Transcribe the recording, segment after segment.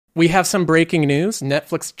We have some breaking news.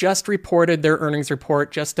 Netflix just reported their earnings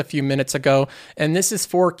report just a few minutes ago, and this is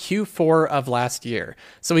for Q4 of last year.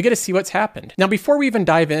 So we get to see what's happened. Now, before we even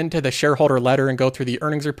dive into the shareholder letter and go through the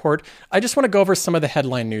earnings report, I just want to go over some of the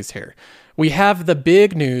headline news here. We have the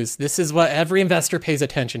big news. This is what every investor pays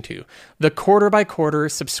attention to. The quarter by quarter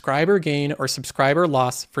subscriber gain or subscriber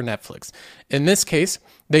loss for Netflix. In this case,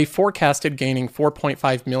 they forecasted gaining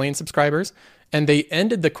 4.5 million subscribers, and they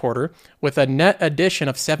ended the quarter with a net addition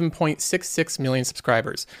of 7.66 million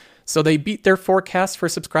subscribers. So they beat their forecast for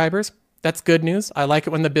subscribers. That's good news. I like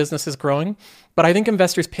it when the business is growing, but I think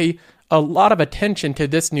investors pay a lot of attention to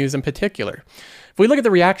this news in particular. If we look at the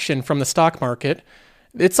reaction from the stock market,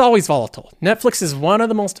 it's always volatile. Netflix is one of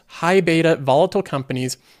the most high beta volatile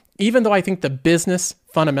companies. Even though I think the business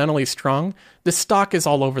fundamentally is strong, the stock is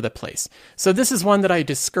all over the place. So this is one that I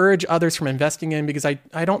discourage others from investing in because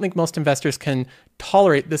I don't think most investors can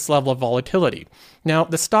tolerate this level of volatility. Now,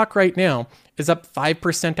 the stock right now is up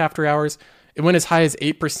 5% after hours. It went as high as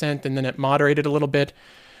 8% and then it moderated a little bit.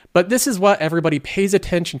 But this is what everybody pays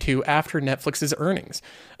attention to after Netflix's earnings.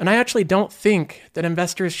 And I actually don't think that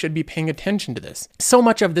investors should be paying attention to this. So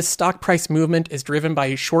much of this stock price movement is driven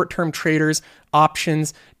by short-term traders,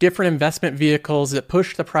 options, different investment vehicles that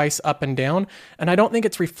push the price up and down. And I don't think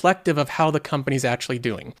it's reflective of how the company's actually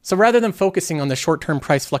doing. So rather than focusing on the short-term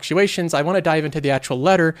price fluctuations, I want to dive into the actual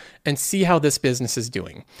letter and see how this business is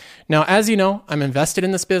doing. Now, as you know, I'm invested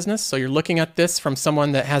in this business. So you're looking at this from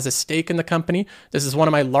someone that has a stake in the company. This is one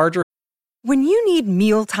of my larger. When you need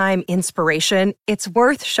mealtime inspiration, it's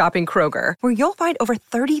worth shopping Kroger, where you'll find over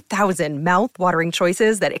 30,000 mouth-watering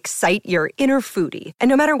choices that excite your inner foodie. And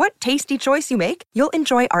no matter what tasty choice you make, you'll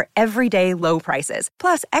enjoy our everyday low prices,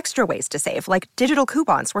 plus extra ways to save, like digital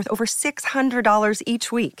coupons worth over $600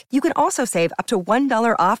 each week. You can also save up to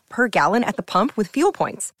 $1 off per gallon at the pump with fuel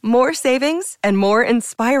points. More savings and more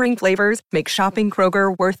inspiring flavors make shopping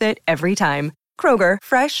Kroger worth it every time. Kroger,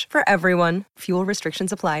 fresh for everyone. Fuel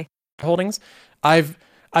restrictions apply. Holdings. I've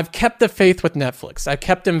kept the faith with Netflix. I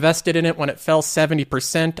kept invested in it when it fell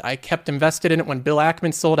 70%. I kept invested in it when Bill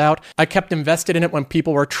Ackman sold out. I kept invested in it when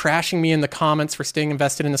people were trashing me in the comments for staying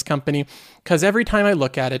invested in this company. Because every time I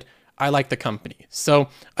look at it, I like the company. So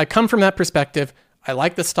I come from that perspective. I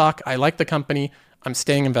like the stock. I like the company. I'm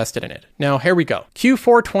staying invested in it. Now, here we go.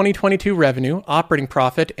 Q4 2022 revenue, operating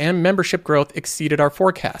profit, and membership growth exceeded our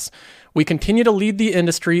forecasts. We continue to lead the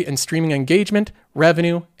industry in streaming engagement,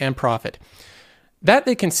 revenue, and profit. That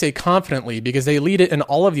they can say confidently because they lead it in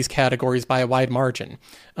all of these categories by a wide margin.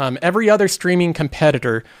 Every other streaming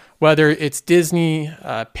competitor, whether it's Disney,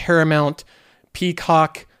 Paramount,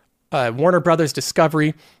 Peacock, Warner Brothers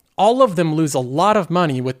Discovery, all of them lose a lot of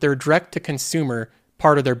money with their direct-to-consumer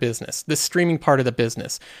part of their business, the streaming part of the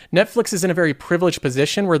business. Netflix is in a very privileged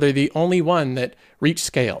position where they're the only one that reached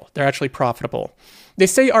scale. They're actually profitable. They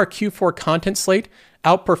say our Q4 content slate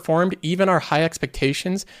outperformed even our high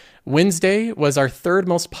expectations. Wednesday was our third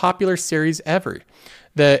most popular series ever.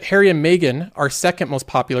 The Harry and Meghan, our second most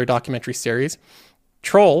popular documentary series.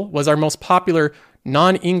 Troll was our most popular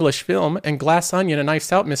non-English film, and Glass Onion, a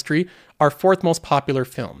Knives Out mystery, our fourth most popular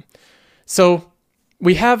film. So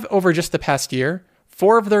we have, over just the past year,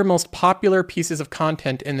 4 of their most popular pieces of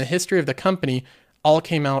content in the history of the company all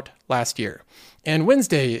came out last year. And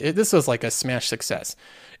Wednesday, this was like a smash success.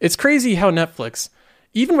 It's crazy how Netflix,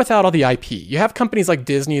 even without all the IP, you have companies like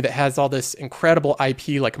Disney that has all this incredible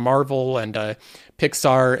IP like Marvel and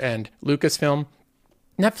Pixar and Lucasfilm.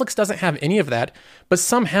 Netflix doesn't have any of that, but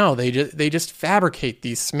somehow they just fabricate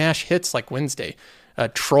these smash hits like Wednesday.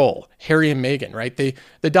 Troll, Harry and Meghan, right? The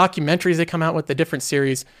documentaries they come out with, the different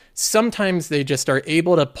series, sometimes they just are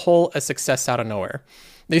able to pull a success out of nowhere.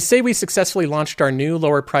 They say we successfully launched our new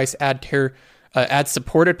lower price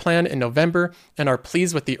ad-supported plan in November and are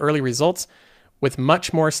pleased with the early results, with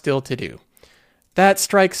much more still to do. That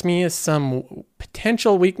strikes me as some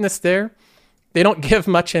potential weakness there. They don't give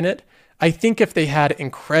much in it. I think if they had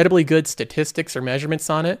incredibly good statistics or measurements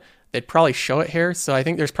on it, they'd probably show it here. So I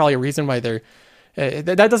think there's probably a reason why they're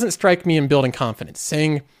that doesn't strike me in building confidence.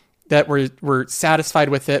 Saying that we're satisfied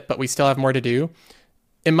with it, but we still have more to do.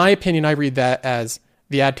 In my opinion, I read that as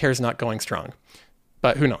the ad tear is not going strong.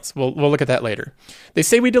 But who knows? We'll look at that later. They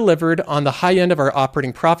say we delivered on the high end of our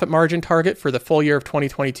operating profit margin target for the full year of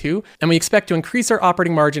 2022, and we expect to increase our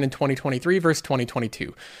operating margin in 2023 versus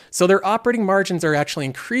 2022. So their operating margins are actually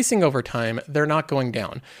increasing over time. They're not going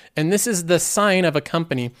down. And this is the sign of a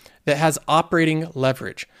company that has operating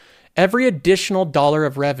leverage. Every additional dollar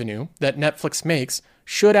of revenue that Netflix makes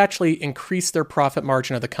should actually increase their profit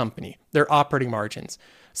margin of the company, their operating margins.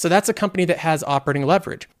 So that's a company that has operating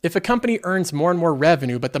leverage. If a company earns more and more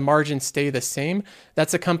revenue, but the margins stay the same,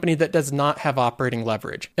 that's a company that does not have operating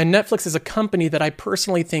leverage. And Netflix is a company that I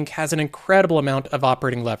personally think has an incredible amount of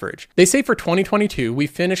operating leverage. They say for 2022, we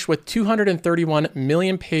finished with 231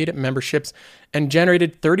 million paid memberships and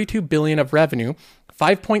generated $32 billion of revenue,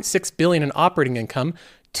 $5.6 billion in operating income,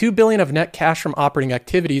 $2 billion of net cash from operating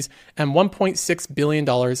activities, and $1.6 billion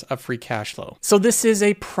of free cash flow. So this is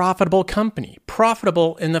a profitable company,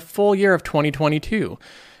 profitable in the full year of 2022.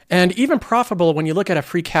 And even profitable when you look at a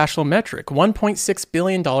free cash flow metric, $1.6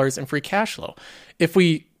 billion in free cash flow. If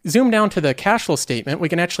we zoom down to the cash flow statement, we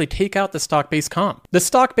can actually take out the stock-based comp. The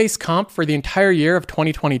stock-based comp for the entire year of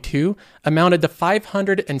 2022 amounted to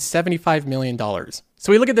 $575 million.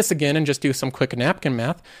 So we look at this again and just do some quick napkin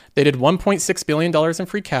math. They did $1.6 billion in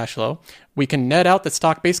free cash flow. We can net out the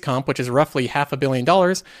stock-based comp, which is roughly $500 million,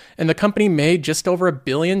 and the company made just over $1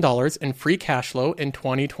 billion in free cash flow in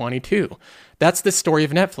 2022. That's the story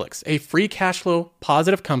of Netflix, a free cash flow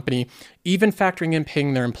positive company, even factoring in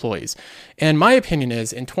paying their employees. And my opinion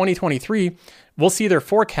is in 2023, we'll see their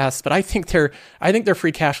forecasts, but I think their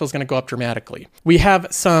free cash flow is going to go up dramatically. We have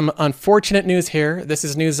some unfortunate news here. This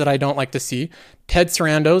is news that I don't like to see. Ted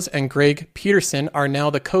Sarandos and Greg Peterson are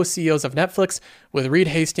now the co-CEOs of Netflix, with Reed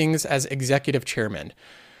Hastings as executive chairman.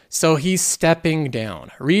 So he's stepping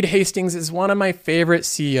down. Reed Hastings is one of my favorite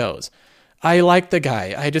CEOs. I like the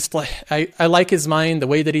guy. I like his mind, the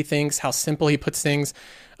way that he thinks, how simple he puts things.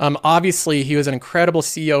 Obviously, he was an incredible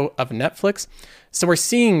CEO of Netflix. So we're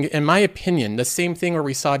seeing, in my opinion, the same thing where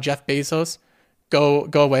we saw Jeff Bezos go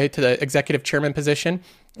away to the executive chairman position.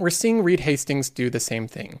 We're seeing Reed Hastings do the same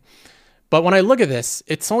thing. But when I look at this,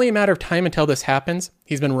 it's only a matter of time until this happens.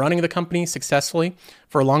 He's been running the company successfully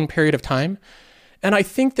for a long period of time. And I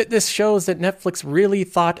think that this shows that Netflix really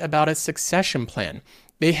thought about a succession plan.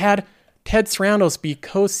 They had Ted Sarandos be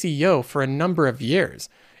co-CEO for a number of years,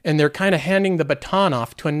 and they're kind of handing the baton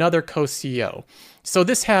off to another co-CEO. So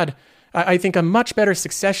this had, I think, a much better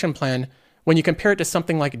succession plan when you compare it to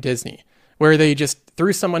something like Disney, where they just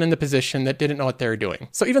threw someone in the position that didn't know what they were doing.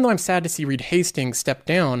 So even though I'm sad to see Reed Hastings step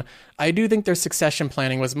down, I do think their succession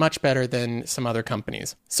planning was much better than some other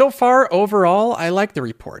companies. So far, overall, I like the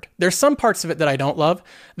report. There's some parts of it that I don't love.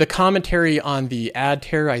 The commentary on the ad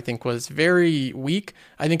tear, I think, was very weak.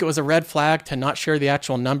 I think it was a red flag to not share the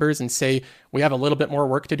actual numbers and say we have a little bit more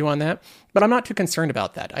work to do on that. But I'm not too concerned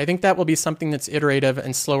about that. I think that will be something that's iterative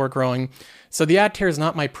and slower growing. So the ad tear is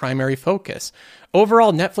not my primary focus.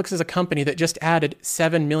 Overall, Netflix is a company that just added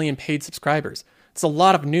 7 million paid subscribers. It's a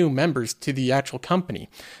lot of new members to the actual company.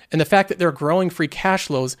 And the fact that they're growing free cash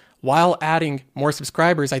flows while adding more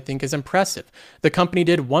subscribers, I think, is impressive. The company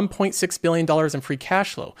did $1.6 billion in free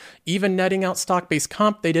cash flow. Even netting out stock-based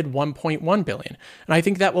comp, they did $1.1 billion. And I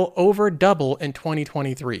think that will over double in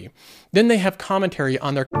 2023. Then they have commentary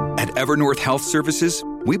on their... At Evernorth Health Services,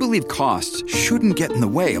 we believe costs shouldn't get in the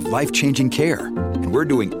way of life-changing care. And we're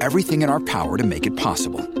doing everything in our power to make it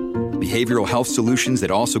possible. Behavioral health solutions that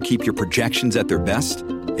also keep your projections at their best?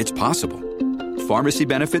 It's possible. Pharmacy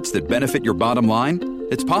benefits that benefit your bottom line?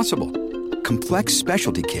 It's possible. Complex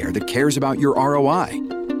specialty care that cares about your ROI?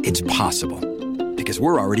 It's possible. Because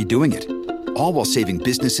we're already doing it. All while saving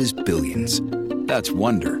businesses billions. That's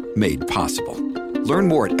Wonder made possible. Learn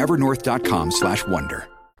more at evernorth.com/wonder.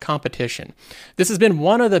 Competition. This has been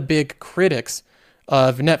one of the big critics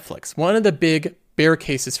of Netflix, one of the big bear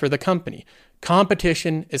cases for the company.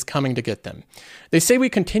 Competition is coming to get them. They say we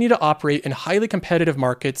continue to operate in highly competitive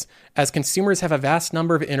markets as consumers have a vast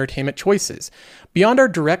number of entertainment choices. Beyond our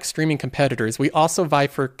direct streaming competitors, we also vie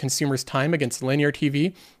for consumers' time against linear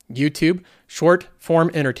TV, YouTube,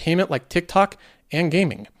 short-form entertainment like TikTok, and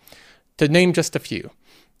gaming, to name just a few.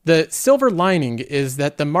 The silver lining is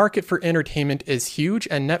that the market for entertainment is huge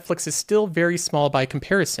and Netflix is still very small by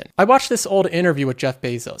comparison. I watched this old interview with Jeff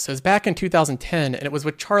Bezos. It was back in 2010 and it was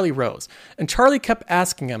with Charlie Rose. And Charlie kept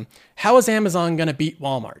asking him, how is Amazon going to beat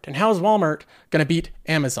Walmart? And how is Walmart going to beat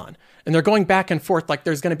Amazon? And they're going back and forth like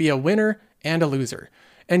there's going to be a winner and a loser.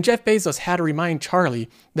 And Jeff Bezos had to remind Charlie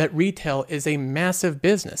that retail is a massive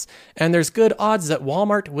business, and there's good odds that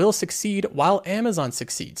Walmart will succeed while Amazon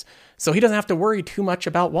succeeds. So he doesn't have to worry too much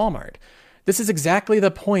about Walmart. This is exactly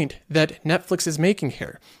the point that Netflix is making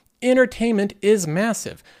here. Entertainment is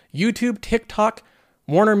massive. YouTube, TikTok,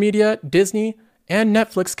 Warner Media, Disney, and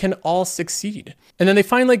Netflix can all succeed. And then they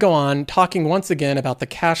finally go on talking once again about the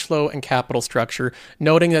cash flow and capital structure,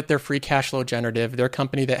 noting that they're free cash flow generative. They're a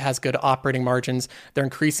company that has good operating margins. They're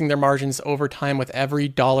increasing their margins over time with every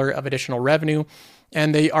dollar of additional revenue.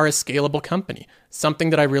 And they are a scalable company, something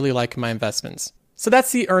that I really like in my investments. So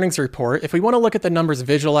that's the earnings report. If we want to look at the numbers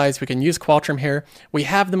visualized, we can use Qualtrim here. We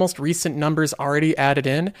have the most recent numbers already added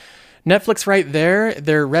in. Netflix right there,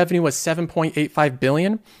 their revenue was $7.85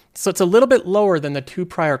 billion. So it's a little bit lower than the 2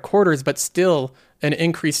 prior quarters, but still an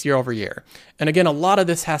increase year over year. And again, a lot of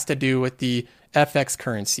this has to do with the FX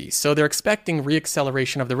currency. So they're expecting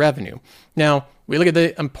reacceleration of the revenue. Now, we look at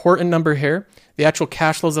the important number here, the actual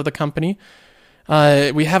cash flows of the company.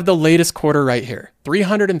 We have the latest quarter right here,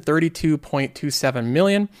 $332.27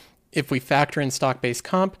 million. If we factor in stock-based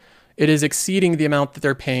comp, it is exceeding the amount that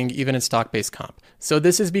they're paying even in stock-based comp. So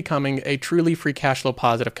this is becoming a truly free cash flow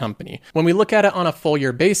positive company. When we look at it on a full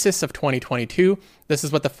year basis of 2022, this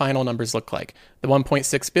is what the final numbers look like. The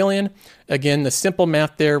 $1.6 billion, again, the simple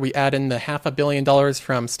math there, we add in the $500 million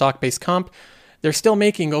from stock-based comp. They're still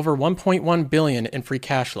making over $1.1 billion in free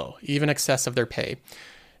cash flow, even excess of their pay.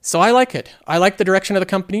 So I like it. I like the direction of the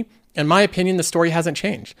company. In my opinion, the story hasn't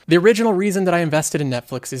changed. The original reason that I invested in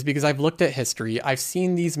Netflix is because I've looked at history. I've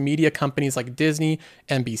seen these media companies like Disney,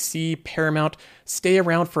 NBC, Paramount stay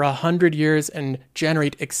around for 100 years and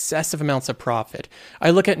generate excessive amounts of profit. I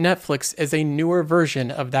look at Netflix as a newer version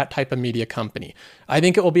of that type of media company. I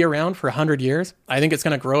think it will be around for 100 years. I think it's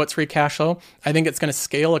going to grow its free cash flow. I think it's going to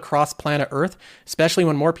scale across planet Earth, especially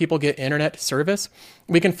when more people get internet service.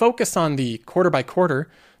 We can focus on the quarter by quarter,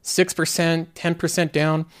 6%, 10%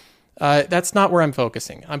 down. That's not where I'm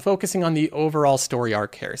focusing. I'm focusing on the overall story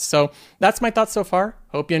arc here. So that's my thoughts so far.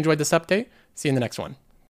 Hope you enjoyed this update. See you in the next one.